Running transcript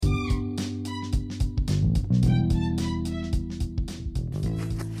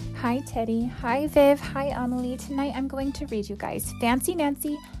Hi Teddy, hi Viv, hi Amelie. Tonight I'm going to read you guys Fancy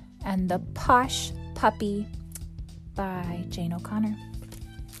Nancy and the Posh Puppy by Jane O'Connor.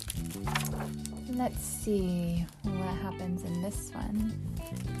 Let's see what happens in this one.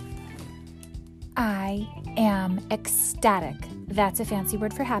 I am ecstatic. That's a fancy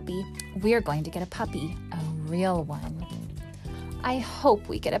word for happy. We're going to get a puppy, a real one. I hope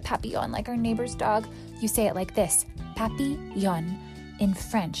we get a papillon like our neighbor's dog. You say it like this, papillon. In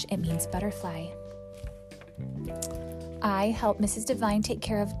French, it means butterfly. I help Mrs. Devine take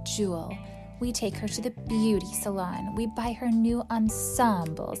care of Jewel. We take her to the beauty salon. We buy her new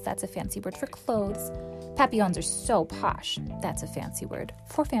ensembles. That's a fancy word for clothes. Papillons are so posh. That's a fancy word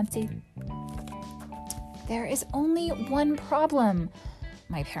for fancy. There is only one problem.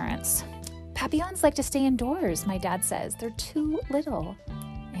 My parents. Papillons like to stay indoors, my dad says. They're too little.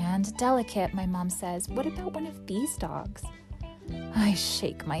 And delicate, my mom says. What about one of these dogs? I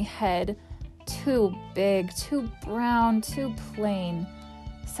shake my head. Too big, too brown, too plain.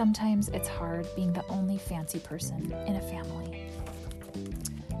 Sometimes it's hard being the only fancy person in a family.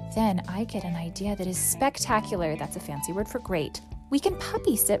 Then I get an idea that is spectacular. That's a fancy word for great. We can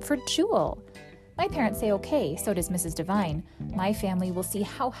puppy sit for Jewel. My parents say okay, so does Mrs. Devine. My family will see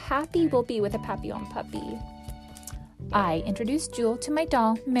how happy we'll be with a papillon puppy. I introduce Jewel to my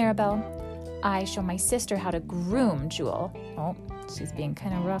doll, Maribel. I show my sister how to groom Jewel. Oh, she's being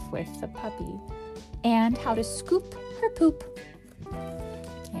kind of rough with the puppy. And how to scoop her poop.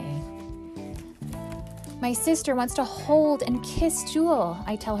 Hey. My sister wants to hold and kiss Jewel.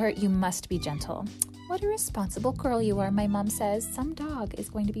 I tell her, you must be gentle. What a responsible girl you are, my mom says. Some dog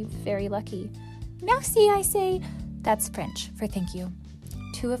is going to be very lucky. Merci, I say. That's French for thank you.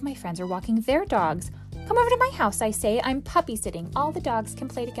 2 of my friends are walking their dogs. Come over to my house, I say. I'm puppy sitting. All the dogs can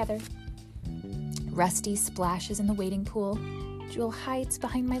play together. Rusty splashes in the wading pool. Jewel hides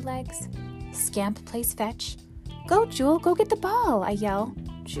behind my legs. Scamp plays fetch. Go, Jewel, go get the ball, I yell.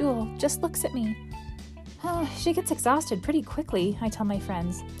 Jewel just looks at me. Oh, she gets exhausted pretty quickly, I tell my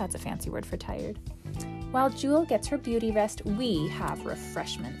friends. That's a fancy word for tired. While Jewel gets her beauty rest, we have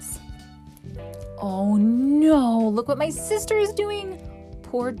refreshments. Oh no, look what my sister is doing.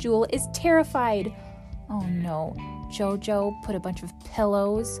 Poor Jewel is terrified. Oh no, Jojo put a bunch of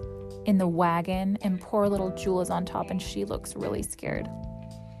pillows in the wagon and poor little Jewel is on top and she looks really scared.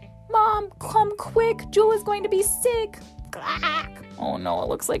 Mom, come quick, Jewel is going to be sick. Oh no, it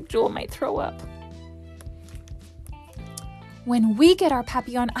looks like Jewel might throw up. When we get our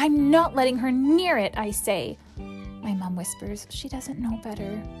papillon, I'm not letting her near it, I say. My mom whispers, she doesn't know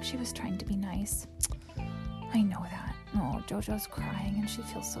better. She was trying to be nice. I know that. Oh, Jojo's crying and she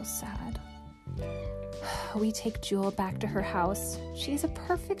feels so sad. We take Jewel back to her house. She is a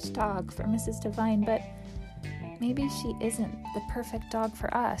perfect dog for Mrs. Devine, but maybe she isn't the perfect dog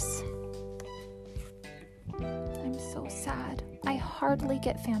for us. I'm so sad. I hardly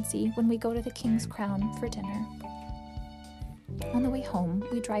get fancy when we go to the King's Crown for dinner. On the way home,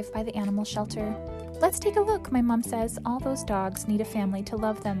 we drive by the animal shelter. Let's take a look, my mom says. All those dogs need a family to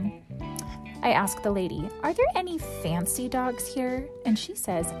love them. I ask the lady, are there any fancy dogs here? And she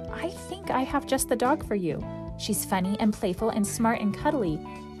says, I think I have just the dog for you. She's funny and playful and smart and cuddly.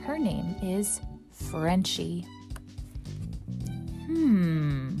 Her name is Frenchie.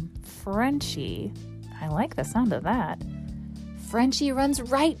 Frenchie. I like the sound of that. Frenchie runs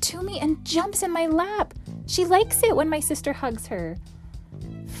right to me and jumps in my lap. She likes it when my sister hugs her.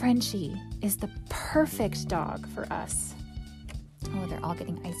 Frenchie is the perfect dog for us. Oh, they're all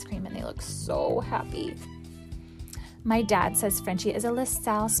getting ice cream and they look so happy. My dad says Frenchie is a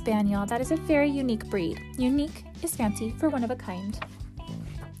LaSalle Spaniel. That is a very unique breed. Unique is fancy for one of a kind.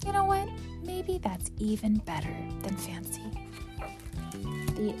 You know what? Maybe that's even better than fancy.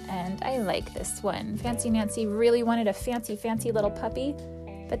 The end. I like this one. Fancy Nancy really wanted a fancy little puppy.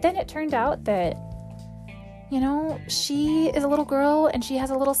 But then it turned out that, she is a little girl and she has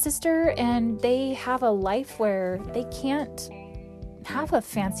a little sister and they have a life where they can't have a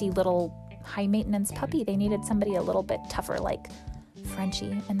fancy little high maintenance puppy. They needed somebody a little bit tougher like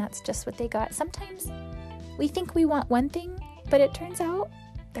Frenchie, and that's just what they got. Sometimes we think we want one thing, but it turns out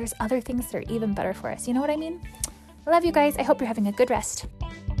there's other things that are even better for us. You know what I mean? I love you guys. I hope you're having a good rest.